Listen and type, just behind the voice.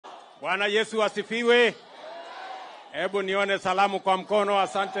Bwana Yesu asifiwe. Hebu nione salamu kwa mkono.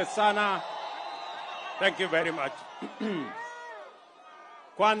 Asante sana. Thank you very much.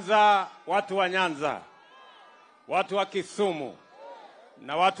 Kwanza watu wa Nyanza, watu wa Kisumu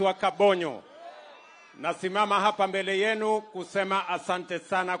na watu wa Kabonyo, nasimama hapa mbele yenu kusema asante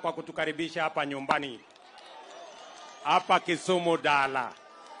sana kwa kutukaribisha hapa nyumbani, hapa Kisumu Dala.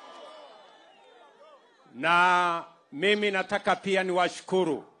 Na mimi nataka pia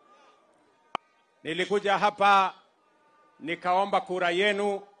niwashukuru. Nilikuja hapa nikaomba kura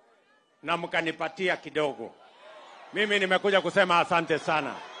yenu na mkanipatia kidogo. Mimi nimekuja kusema asante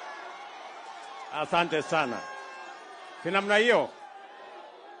sana. Asante sana. Si namna hiyo?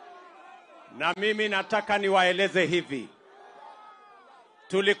 Na mimi nataka niwaeleze hivi.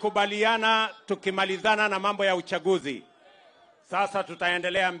 Tulikubaliana tukimalizana na mambo ya uchaguzi. Sasa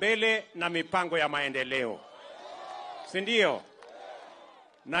tutaendelea mbele na mipango ya maendeleo. Si ndio?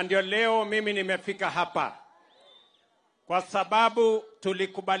 Na ndio leo mimi nimefika hapa kwa sababu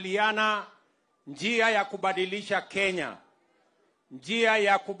tulikubaliana njia ya kubadilisha Kenya, njia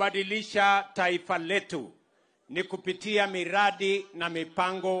ya kubadilisha taifa letu ni kupitia miradi na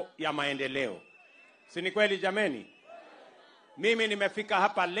mipango ya maendeleo. Si ni kweli jameni? Mimi nimefika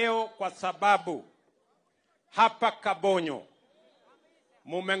hapa leo kwa sababu hapa Kabonyo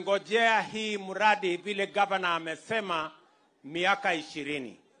mumengojea hii mradi vile gavana amesema miaka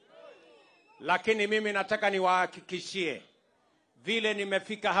 20. Lakini mimi nataka niwahakikishie vile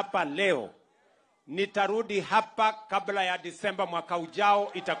nimefika hapa leo, nitarudi hapa kabla ya Disemba mwaka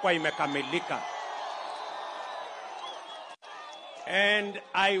ujao itakuwa imekamilika. And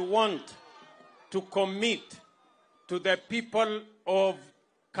I want to commit to the people of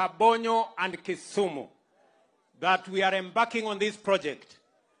Kabonyo and Kisumu that we are embarking on this project,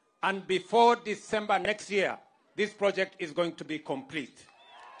 and before December next year, this project is going to be complete.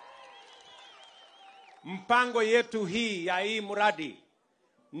 Mpango yetu hii ya hii mradi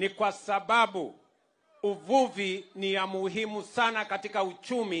ni kwa sababu uvuvi ni ya muhimu sana katika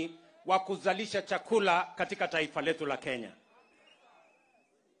uchumi wa kuzalisha chakula katika taifa letu la Kenya.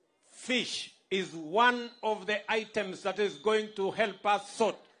 Fish is one of the items that is going to help us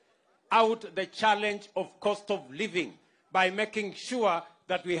sort out the challenge of cost of living by making sure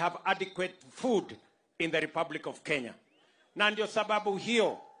that we have adequate food in the Republic of Kenya. Na ndio sababu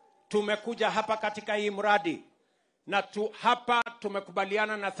hiyo tumekuja hapa katika hii mradi, na hapa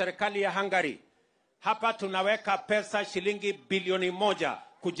tumekubaliana na serikali ya Hungary. Hapa tunaweka pesa shilingi bilioni 1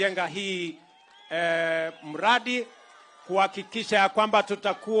 kujenga hii mradi, kuhakikisha ya kwamba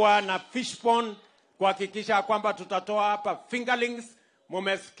tutakuwa na fish pond, kuhakikisha ya kwamba tutatoa hapa fingerlings.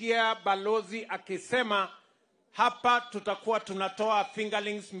 Mumesikia balozi akisema hapa tutakuwa tunatoa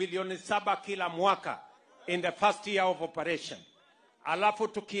fingerlings milioni 7 kila mwaka in the first year of operation. Alafu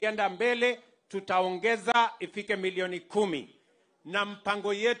tukienda mbele tutaongeza ifike milioni 10. Na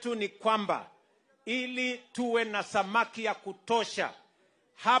mpango yetu ni kwamba ili tuwe na samaki ya kutosha,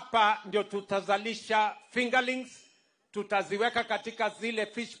 hapa ndio tutazalisha fingerlings, tutaziweka katika zile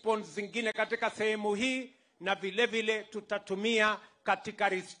fish ponds zingine katika sehemu hii, na vile vile tutatumia katika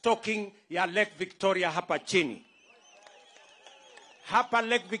restocking ya Lake Victoria hapa chini. Hapa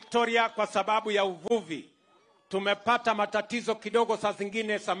Lake Victoria kwa sababu ya uvuvi tumepata matatizo kidogo, saa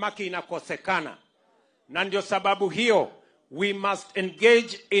zingine samaki inakosekana. Na ndio sababu hiyo we must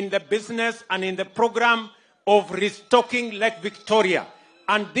engage in the business and in the program of restocking Lake Victoria.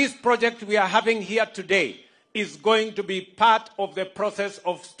 And this project we are having here today is going to be part of the process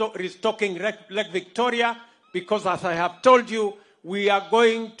of restocking Lake Victoria, because as I have told you, we are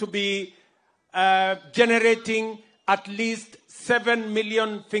going to be generating at least 7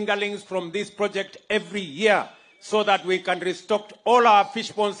 million fingerlings from this project every year, so that we can restock all our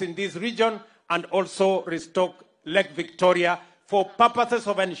fish ponds in this region and also restock Lake Victoria for purposes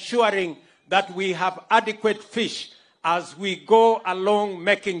of ensuring that we have adequate fish as we go along,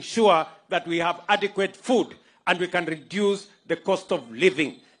 making sure that we have adequate food and we can reduce the cost of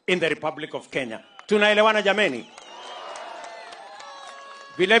living in the Republic of Kenya. Tunaelewana jameni?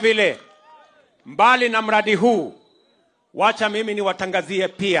 Vile vile, mbali na mradi huu, wacha mimi niwatangazie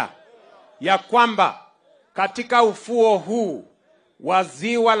pia ya kwamba katika ufuo huu wa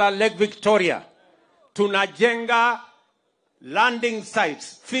ziwa la Lake Victoria tunajenga landing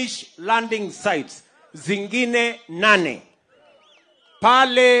sites, fish landing sites zingine 8.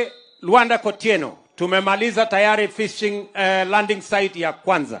 Pale Luanda Kotieno tumemaliza tayari fishing landing site ya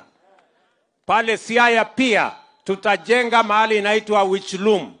kwanza. Pale Siaya pia tutajenga mahali inaitwa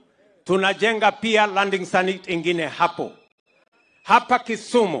Wichlum. Tunajenga pia landing site ingine hapo. Hapa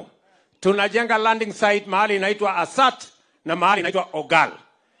Kisumu tunajenga landing site mahali inaitwa Asat na mahali inaitwa Ogal.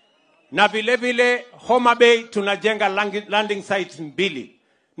 Na vile vile Homa Bay tunajenga landing sites 2.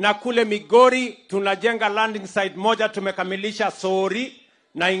 Na kule Migori tunajenga landing site moja, tumekamilisha Sori,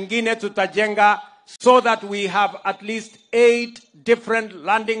 na ingine tutajenga, so that we have at least 8 different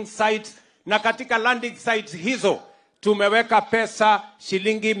landing sites. Na katika landing sites hizo tumeweka pesa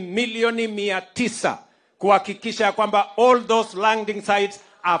shilingi milioni 900 kuhakikisha kwamba all those landing sites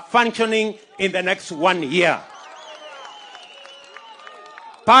are functioning in the next 1 year.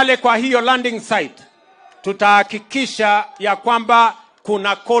 Pale kwa hiyo landing site tutahakikisha ya kwamba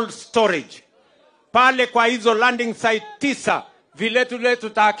kuna cold storage. Pale kwa hizo landing site 9 vile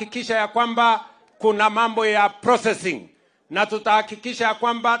tutahakikisha ya kwamba kuna mambo ya processing, na tutahakikisha ya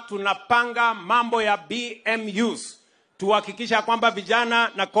kwamba tunapanga mambo ya BMUs. Tuhakikisha kwamba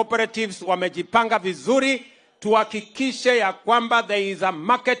vijana na cooperatives wamejipanga vizuri. Tuhakikishe ya kwamba there is a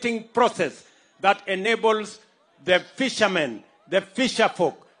marketing process that enables the fishermen, the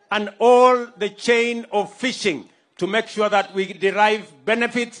fisherfolk, and all the chain of fishing to make sure that we derive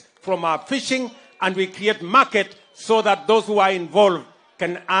benefits from our fishing, and we create market so that those who are involved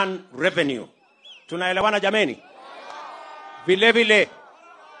can earn revenue. Tunaelewana jameni? Vile vile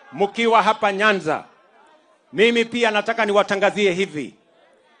mkiwa hapa Nyanza, mimi pia nataka niwatangazie hivi.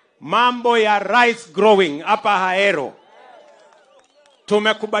 Mambo ya rice growing hapa Haero,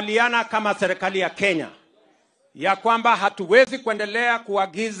 tumekubaliana kama serikali ya Kenya ya kwamba hatuwezi kuendelea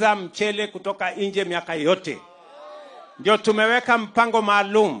kuagiza mchele kutoka nje miaka yote. Ndio tumeweka mpango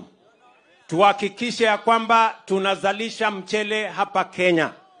maalum tuhakikishe ya kwamba tunazalisha mchele hapa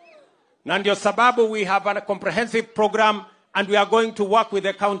Kenya. Na ndio sababu we have a comprehensive program, and we are going to work with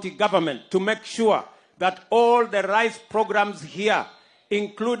the county government to make sure that all the rice programs here,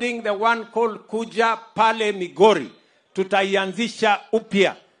 including the one called Kuja pale Migori, tutaianzisha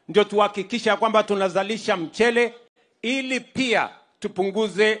upya, ndio tuhakikisha kwamba tunazalisha mchele, ili pia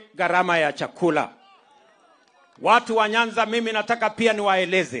tupunguze gharama ya chakula. Watu wa Nyanza, mimi nataka pia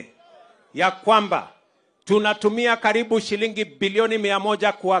niwaeleze ya kwamba tunatumia karibu shilingi bilioni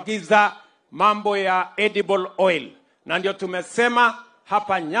 100 kuagiza mambo ya edible oil. Na ndio tumesema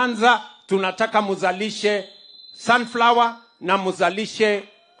hapa Nyanza tunataka muzalishe sunflower na muzalishe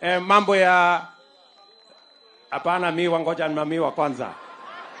mambo ya, hapana miwa, ngoja ni miwa kwanza.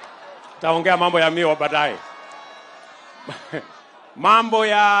 Taongea mambo ya miwa baadaye. Mambo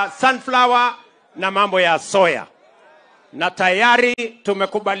ya sunflower na mambo ya soya. Na tayari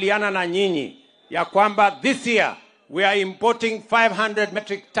tumekubaliana na nyinyi ya kwamba this year we are importing 500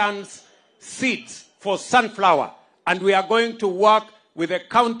 metric tons seeds for sunflower, and we are going to work with the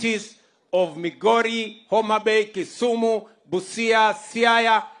counties of Migori, Homa Bay, Kisumu, Busia,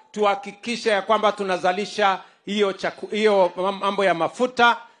 Siaya, tuhakikisha ya kwamba tunazalisha hiyo mambo ya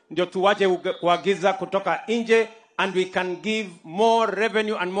mafuta, ndio tuwaje kuagiza kutoka nje, and we can give more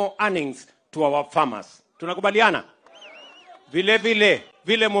revenue and more earnings to our farmers. Tunakubaliana?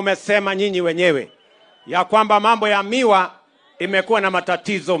 Vile mumesema nyinyi wenyewe ya kwamba mambo ya miwa imekuwa na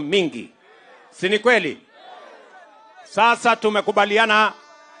matatizo mingi. Si ni kweli? Sasa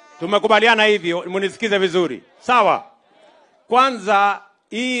tumekubaliana hivyo, munisikize vizuri. Sawa? Kwanza,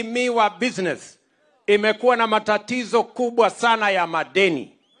 hii miwa business imekuwa na matatizo kubwa sana ya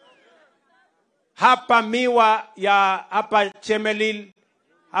madeni. Hapa miwa ya hapa Chemelil,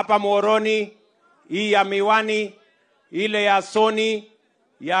 hapa Muhoroni, hii ya Miwani, ile ya Soni,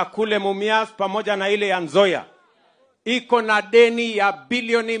 ya kule Mumias, pamoja na ile ya Nzoia, iko na deni ya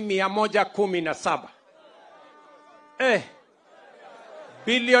bilioni 117.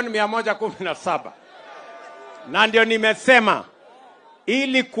 Bilioni 117. Na ndio nimesema,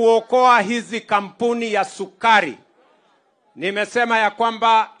 ili kuokoa hizi kampuni ya sukari, nimesema ya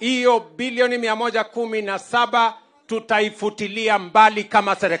kwamba hiyo bilioni 117 tutaifutilia mbali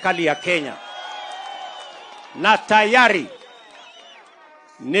kama serikali ya Kenya. Na tayari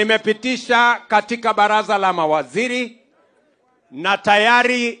nimepitisha katika baraza la mawaziri, na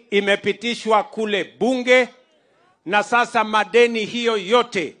tayari imepitishwa kule bunge, na sasa madeni hiyo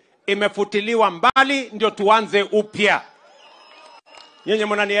yote imefutiliwa mbali, ndio tuanze upya. Nyinyi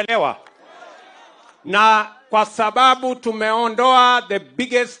mnanielewa? Na kwa sababu tumeondoa the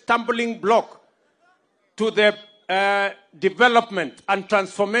biggest stumbling block to the development and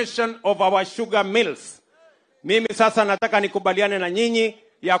transformation of our sugar mills, mimi sasa nataka nikubaliane na nyinyi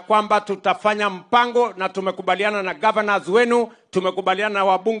ya kwamba tutafanya mpango, na tumekubaliana na governors wenu, tumekubaliana na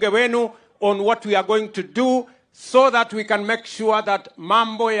wabunge wenu on what we are going to do, so that we can make sure that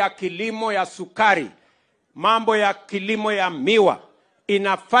mambo ya kilimo ya sukari, mambo ya kilimo ya miwa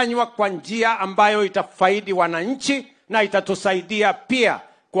inafanywa kwa njia ambayo itafaidi wananchi, na itatusaidia pia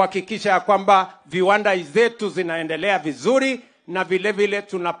kuhakikisha ya kwamba viwanda zetu zinaendelea vizuri, na vile vile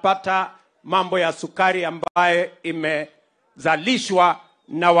tunapata mambo ya sukari ambaye imezalishwa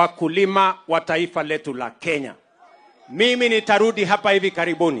na wakulima wa taifa letu la Kenya. Mimi nitarudi hapa hivi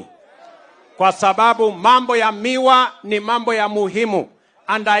karibuni kwa sababu mambo ya miwa ni mambo ya muhimu,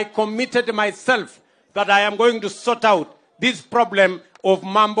 and I committed myself that I am going to sort out this problem of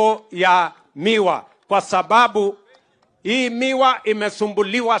mambo ya miwa, kwa sababu hii miwa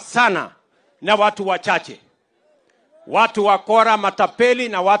imesumbuliwa sana na watu wachache, watu wakora, matapeli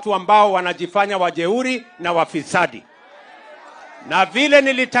na watu ambao wanajifanya wajeuri na wafisadi. Na vile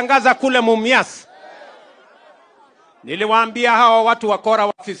nilitangaza kule Mumias, niliwaambia hawa watu wakora,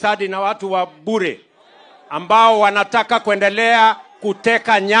 wafisadi na watu wa bure ambao wanataka kuendelea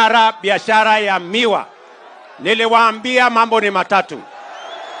kuteka nyara biashara ya miwa, niliwaambia mambo ni matatu.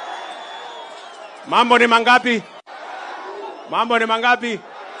 Mambo ni mangapi? Mambo ni mangapi?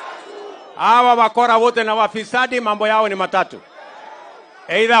 Hawa wakora wote na wafisadi mambo yao ni matatu.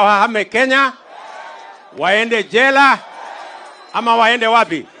 Either wahame Kenya, waende jela, ama waende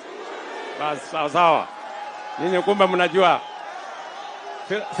wapi? Basi sawa sawa. Ninyi kumbe mnajua.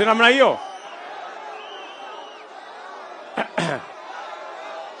 Sina mna hiyo?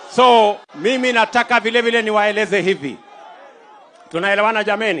 So, mimi nataka vile vile niwaeleze hivi. Tunaelewana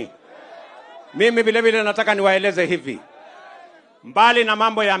jameni? Mimi vile vile nataka niwaeleze hivi. Mbali na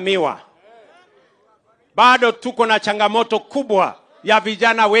mambo ya miwa, bado tuko na changamoto kubwa ya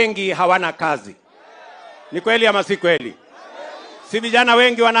vijana wengi hawana kazi. Ni kweli ama si kweli? Si vijana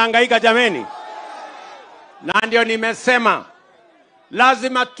wengi wanahangaika jameni? Na ndio nimesema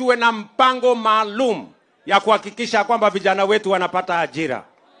lazima tuwe na mpango maalum ya kuhakikisha kwamba vijana wetu wanapata ajira.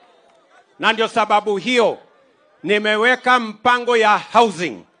 Na ndio sababu hiyo nimeweka mpango ya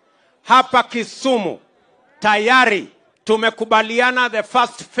housing hapa Kisumu. Tayari tumekubaliana the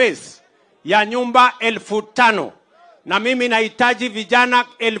first phase ya nyumba 5,000, na mimi nahitaji vijana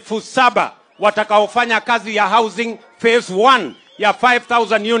 7,000 watakaofanya kazi ya housing phase 1 ya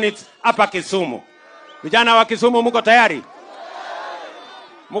 5,000 units hapa Kisumu. Vijana wa Kisumu mko tayari?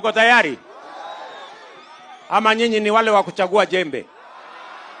 Mko tayari? Ama nyinyi ni wale wa kuchagua jembe?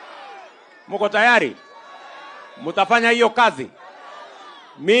 Mko tayari? Mtafanya hiyo kazi?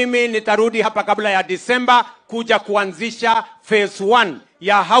 Mimi nitarudi hapa kabla ya Disemba kuja kuanzisha phase 1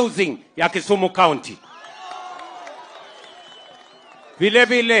 ya housing ya Kisumu County. Vile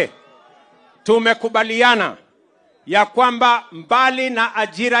vile tumekubaliana ya kwamba mbali na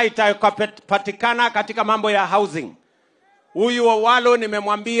ajira itakayopatikana katika mambo ya housing, huyu Owalo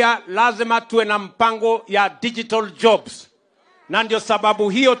nimemwambia lazima tuwe na mpango ya digital jobs. Na ndio sababu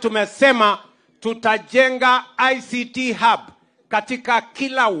hiyo tumesema tutajenga ICT hub katika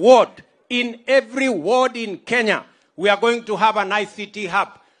kila ward. In every ward in Kenya, we are going to have an ICT hub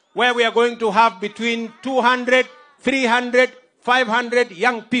where we are going to have between 200, 300, 500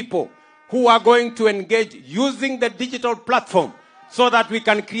 young people who are going to engage using the digital platform so that we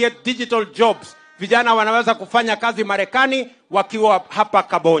can create digital jobs. Vijana wanaweza kufanya kazi Marekani wakiwa hapa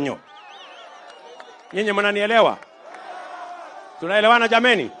Kabonyo. Nyinyi mnanielewa? Tunaelewana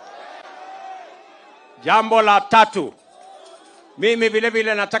jameni? Jambo la tatu, mimi vile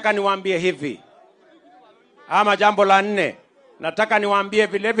vile nataka niwaambie hivi. Ama jambo la 4, nataka niwaambie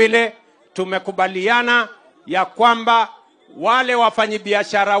vile vile tumekubaliana ya kwamba wale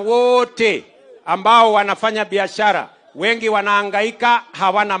wafanyabiashara wote ambao wanafanya biashara, wengi wanahangaika,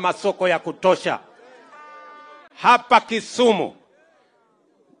 hawana masoko ya kutosha. Hapa Kisumu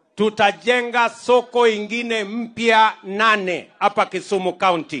tutajenga soko ingine mpya 8 hapa Kisumu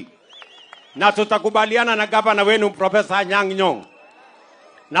County. Na tutakubaliana na gavana wenu Profesa Anyang' Nyong'o.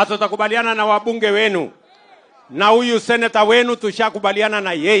 Na tutakubaliana na wabunge wenu. Na huyu seneta wenu tushakubaliana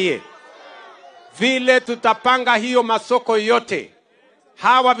na yeye. Vile tutapanga hiyo masoko yote,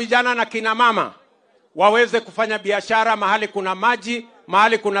 hawa vijana na kina mama waweze kufanya biashara mahali kuna maji,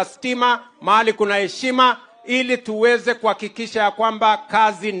 mahali kuna stima, mahali kuna heshima, ili tuweze kuhakikisha ya kwamba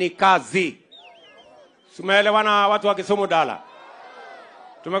kazi ni kazi. Tumeelewana watu wa Kisumu Dala?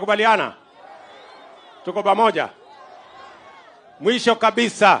 Tumekubaliana? Tuko pamoja? Mwisho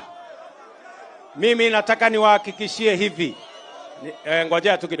kabisa, mimi nataka niwahakikishie hivi.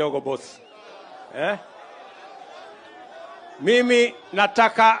 Ngojea tu kidogo boss. Mimi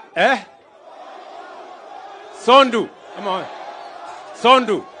nataka Sondu.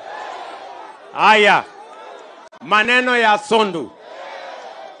 Sondu. Haya. Maneno ya Sondu.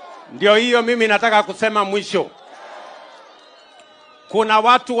 Ndio hiyo mimi nataka kusema mwisho. Kuna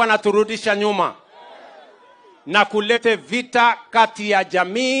watu wanaturudisha nyuma na kulete vita kati ya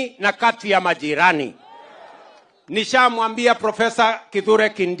jamii na kati ya majirani. Nishamwambia Profesa Kithure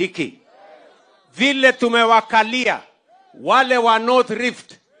Kindiki, vile tumewakalia wale wa North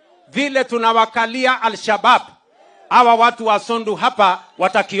Rift, vile tunawakalia Al-Shabaab, hawa watu wa Sondu hapa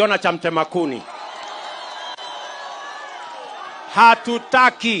watakiona cha mtemakuni.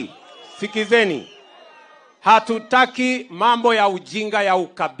 Hatutaki, sikizeni, hatutaki mambo ya ujinga ya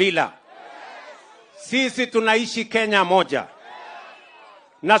ukabila. Sisi tunaishi Kenya moja.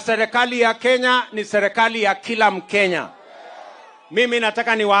 Na serikali ya Kenya ni serikali ya kila Mkenya. Mimi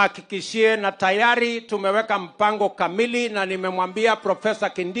nataka niwahakikishie, na tayari tumeweka mpango kamili, na nimemwambia Profesa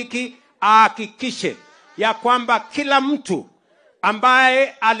Kindiki ahakikishe ya kwamba kila mtu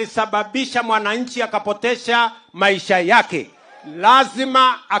ambaye alisababisha mwananchi akapotesha maisha yake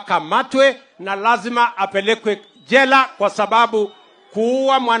lazima akamatwe na lazima apelekwe jela, kwa sababu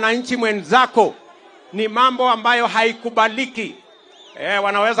kuua mwananchi mwenzako ni mambo ambayo haikubaliki.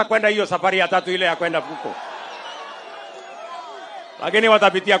 Wanaweza kwenda hiyo safari ya tatu ile ya kwenda huko, lakini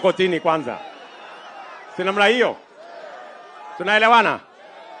watapitia kotini kwanza. Si namna hiyo? Tunaelewana?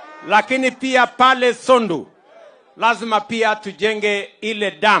 Lakini pia pale Sondu lazima pia tujenge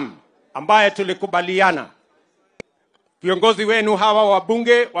ile dam ambayo tulikubaliana. Viongozi wenu hawa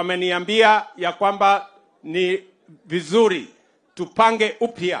wabunge wameniambia ya kwamba ni vizuri tupange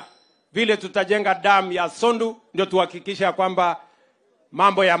upya vile tutajenga dam ya Sondu, ndio tuhakikisha kwamba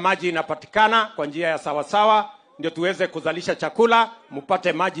mambo ya maji inapatikana kwa njia ya sawasawa, ndio tuweze kuzalisha chakula,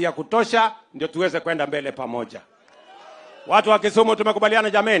 mpate maji ya kutosha, ndio tuweze kwenda mbele pamoja. Watu wa Kisumu tumekubaliana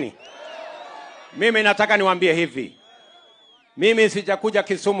jameni? Mimi nataka niwaambie hivi. Mimi sijakuja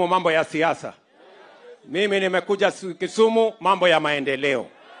Kisumu mambo ya siasa. Mimi nimekuja Kisumu mambo ya maendeleo.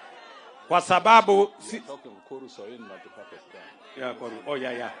 Kwa sababu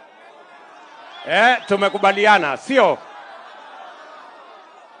tumekubaliana, sio?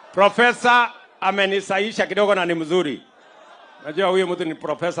 Profesa amenisaisha kidogo na ni mzuri. Najua huyu mtu ni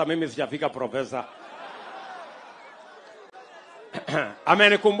profesa, mimi sijafika profesa.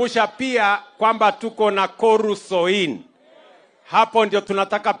 Amenikumbusha pia kwamba tuko na Koru Soin. Hapo ndio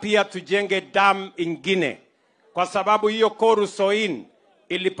tunataka pia tujenge dam ingine, kwa sababu hiyo Koru Soin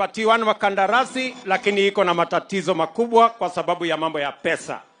ilipatiwa na wakandarasi, lakini iko na matatizo makubwa kwa sababu ya mambo ya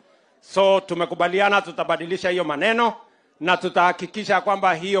pesa. So tumekubaliana tutabadilisha hiyo maneno, na tutahakikisha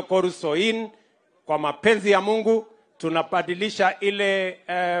kwamba hiyo Koru Soin kwa mapenzi ya Mungu tunabadilisha ile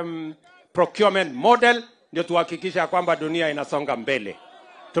procurement model, ndio tuhakikisha kwamba dunia inasonga mbele.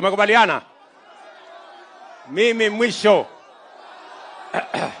 Tumekubaliana? Mimi mwisho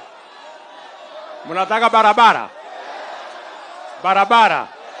mnataka barabara? Barabara.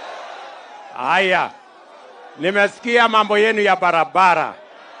 Haya. Nimesikia mambo yenu ya barabara.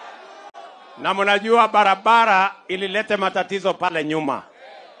 Na mnajua barabara ililete matatizo pale nyuma.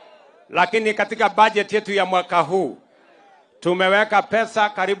 Lakini katika budget yetu ya mwaka huu tumeweka pesa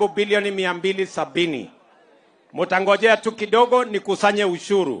karibu bilioni 270. Mtangojea tu kidogo nikusanye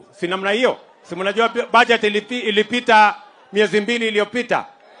ushuru. Si namna hiyo? Si mnajua budget ilipita miezi 2 iliyopita.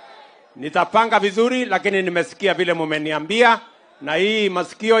 Nitapanga vizuri, lakini nimesikia vile mmeniambia, na hii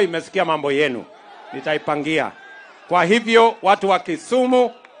masikio imesikia mambo yenu. Nitaipangia. Kwa hivyo watu wa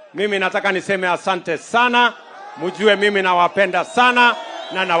Kisumu, mimi nataka niseme asante sana. Mjue mimi nawapenda sana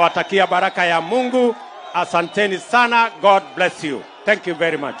na nawatakia baraka ya Mungu. Asanteni sana. God bless you. Thank you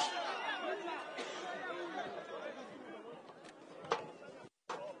very much.